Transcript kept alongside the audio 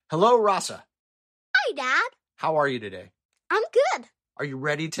Hello, Rasa. Hi, Dad. How are you today? I'm good. Are you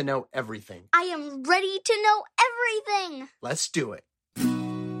ready to know everything? I am ready to know everything. Let's do it.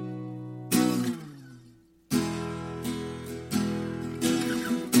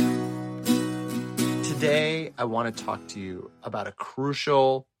 Today, I want to talk to you about a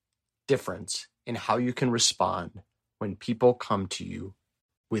crucial difference in how you can respond when people come to you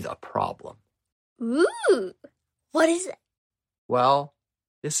with a problem. Ooh, what is it? Well,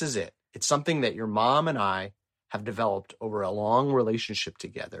 this is it. It's something that your mom and I have developed over a long relationship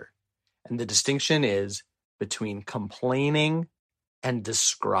together. And the distinction is between complaining and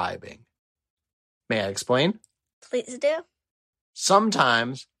describing. May I explain? Please do.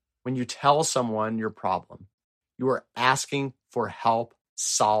 Sometimes when you tell someone your problem, you are asking for help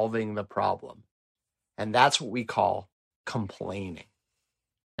solving the problem. And that's what we call complaining.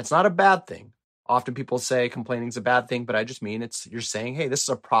 It's not a bad thing. Often people say complaining is a bad thing, but I just mean you're saying, hey, this is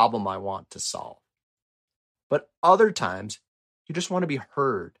a problem I want to solve. But other times, you just want to be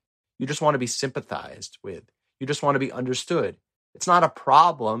heard. You just want to be sympathized with. You just want to be understood. It's not a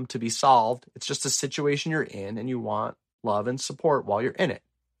problem to be solved. It's just a situation you're in and you want love and support while you're in it.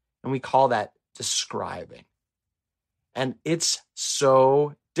 And we call that describing. And it's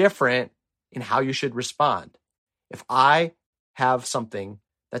so different in how you should respond. If I have something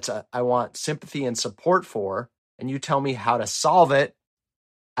I want sympathy and support for, and you tell me how to solve it,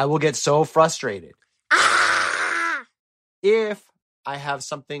 I will get so frustrated. If I have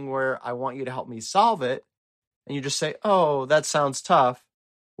something where I want you to help me solve it, and you just say, oh, that sounds tough,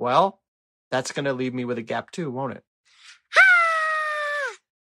 well, that's going to leave me with a gap too, won't it?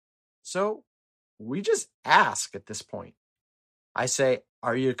 So we just ask at this point. I say,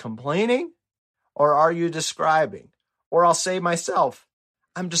 are you complaining or are you describing? Or I'll say myself,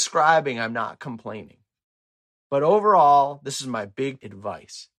 I'm describing, I'm not complaining. But overall, this is my big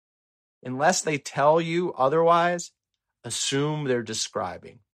advice. Unless they tell you otherwise, assume they're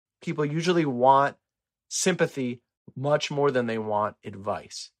describing. People usually want sympathy much more than they want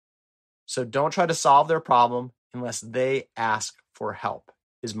advice. So don't try to solve their problem unless they ask for help,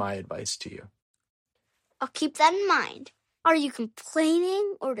 is my advice to you. I'll keep that in mind. Are you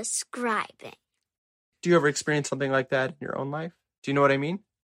complaining or describing? Do you ever experience something like that in your own life? Do you know what I mean?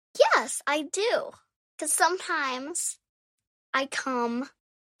 Yes, I do. Because sometimes I come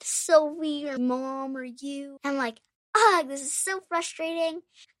to Sylvie or Mom or you, and I'm like, this is so frustrating.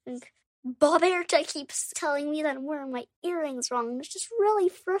 And Bob Erta keeps telling me that I'm wearing my earrings wrong. It's just really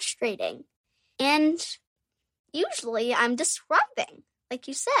frustrating. And usually I'm describing, like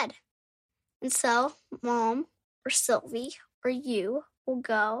you said. And so Mom or Sylvie or you will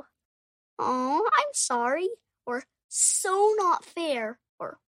go, oh, I'm sorry, or so not fair,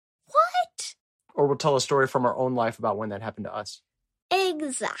 or what? Or we'll tell a story from our own life about when that happened to us.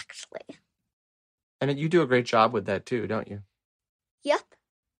 Exactly. And you do a great job with that too, don't you? Yep.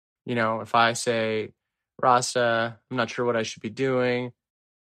 You know, if I say, Rasa, I'm not sure what I should be doing,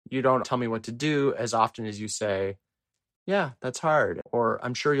 you don't tell me what to do as often as you say, yeah, that's hard, or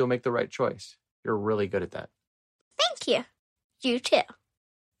I'm sure you'll make the right choice. You're really good at that. Thank you. You too.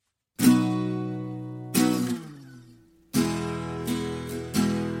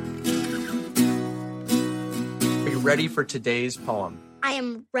 Are you ready for today's poem? I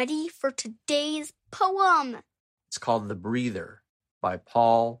am ready for today's poem. It's called The Breather by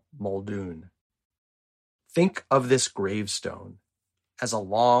Paul Muldoon. Think of this gravestone as a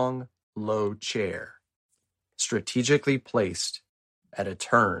long, low chair, strategically placed at a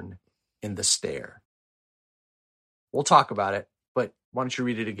turn in the stair. We'll talk about it, but why don't you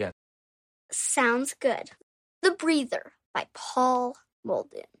read it again? Sounds good. The Breather by Paul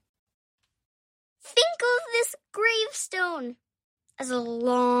Muldoon. Think of this gravestone as a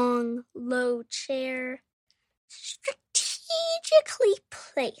long, low chair, strategically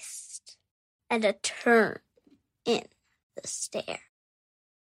placed at a turn in the stair.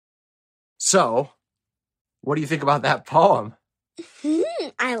 So, what do you think about that poem?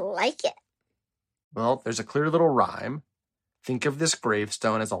 I like it. Well, there's a clear little rhyme. Think of this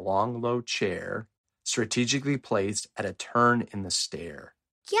gravestone as a long, low chair, strategically placed at a turn in the stair.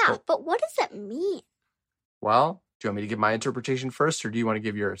 Yeah, but what does that mean? Well, do you want me to give my interpretation first, or do you want to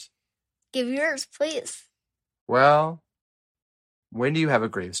give yours? Give yours, please. Well, when do you have a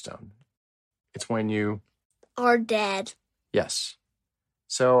gravestone? It's when you are dead. Yes.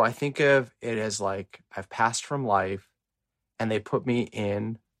 So I think of it as like I've passed from life and they put me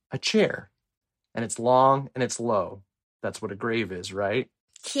in a chair and it's long and it's low. That's what a grave is, right?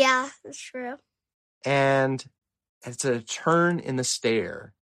 Yeah, that's true. And it's a turn in the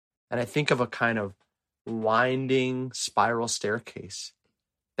stair. And I think of a kind of winding spiral staircase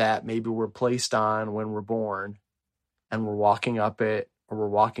that maybe we're placed on when we're born, and we're walking up it or we're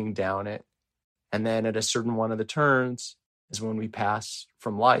walking down it. And then at a certain one of the turns is when we pass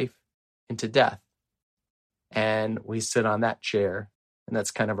from life into death. And we sit on that chair, and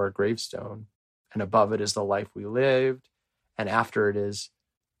that's kind of our gravestone. And above it is the life we lived. And after it is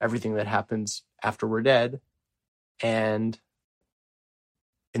everything that happens after we're dead. And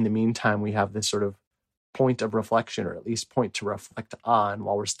in the meantime, we have this sort of point of reflection, or at least point to reflect on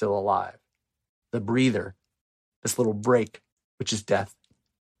while we're still alive. The breather, this little break, which is death.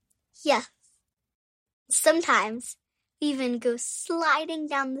 Yeah. Sometimes we even go sliding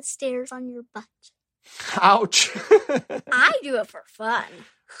down the stairs on your butt. Ouch. I do it for fun.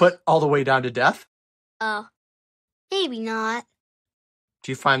 But all the way down to death? Oh, maybe not.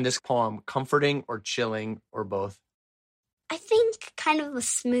 Do you find this poem comforting or chilling or both? I think kind of a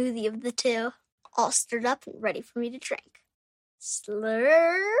smoothie of the two. All stirred up and ready for me to drink.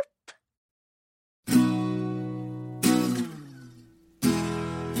 Slurp.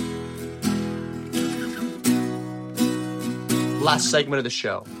 Last segment of the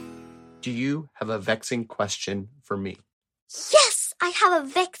show. Do you have a vexing question for me? Yes, I have a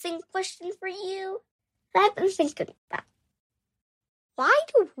vexing question for you that I've been thinking about. Why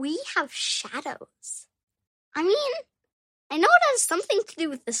do we have shadows? I mean, I know it has something to do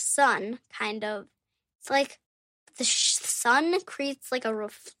with the sun, kind of. It's like the sun creates like a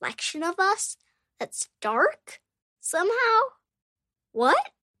reflection of us that's dark somehow.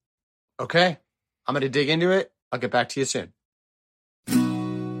 What? Okay, I'm going to dig into it. I'll get back to you soon.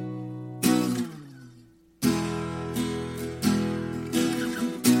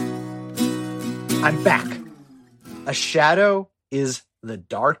 I'm back. A shadow is the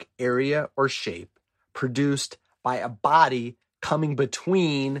dark area or shape produced by a body coming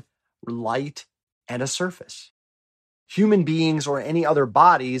between light and a surface. Human beings or any other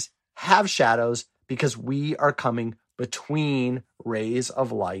bodies have shadows because we are coming between rays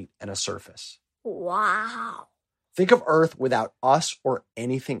of light and a surface. Wow. Think of Earth without us or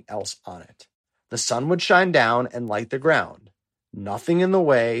anything else on it. The sun would shine down and light the ground. Nothing in the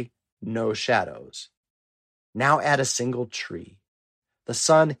way, no shadows. Now add a single tree. The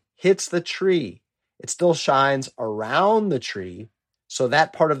sun hits the tree. It still shines around the tree, so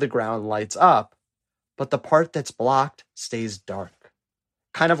that part of the ground lights up, but the part that's blocked stays dark.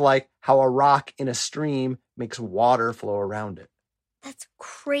 Kind of like how a rock in a stream makes water flow around it. That's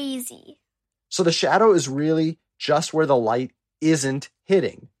crazy. So the shadow is really just where the light isn't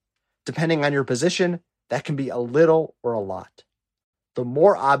hitting. Depending on your position, that can be a little or a lot. The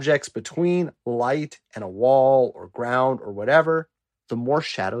more objects between light and a wall or ground or whatever, the more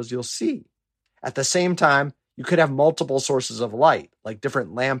shadows you'll see. At the same time, you could have multiple sources of light, like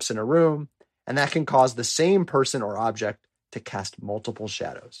different lamps in a room, and that can cause the same person or object to cast multiple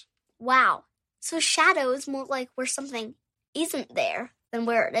shadows. Wow. So shadow is more like where something isn't there than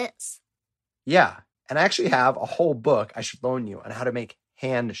where it is. Yeah, and I actually have a whole book I should loan you on how to make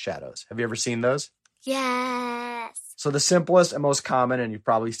hand shadows. Have you ever seen those? Yes. So the simplest and most common, and you've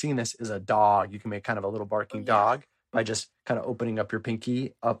probably seen this, is a dog. You can make kind of a little barking dog by just kind of opening up your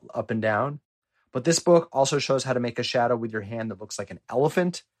pinky up and down. But this book also shows how to make a shadow with your hand that looks like an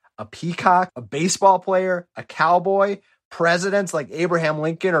elephant, a peacock, a baseball player, a cowboy, presidents like Abraham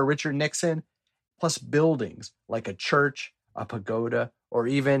Lincoln or Richard Nixon, plus buildings like a church, a pagoda, or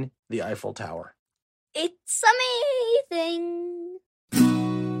even the Eiffel Tower. It's amazing.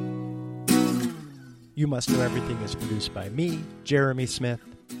 You Must Know Everything is produced by me, Jeremy Smith,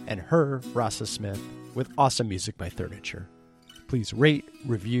 and her, Rasa Smith, with awesome music by Thirdature. Please rate,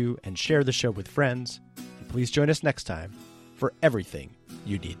 review, and share the show with friends. And please join us next time for everything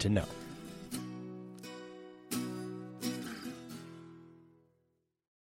you need to know.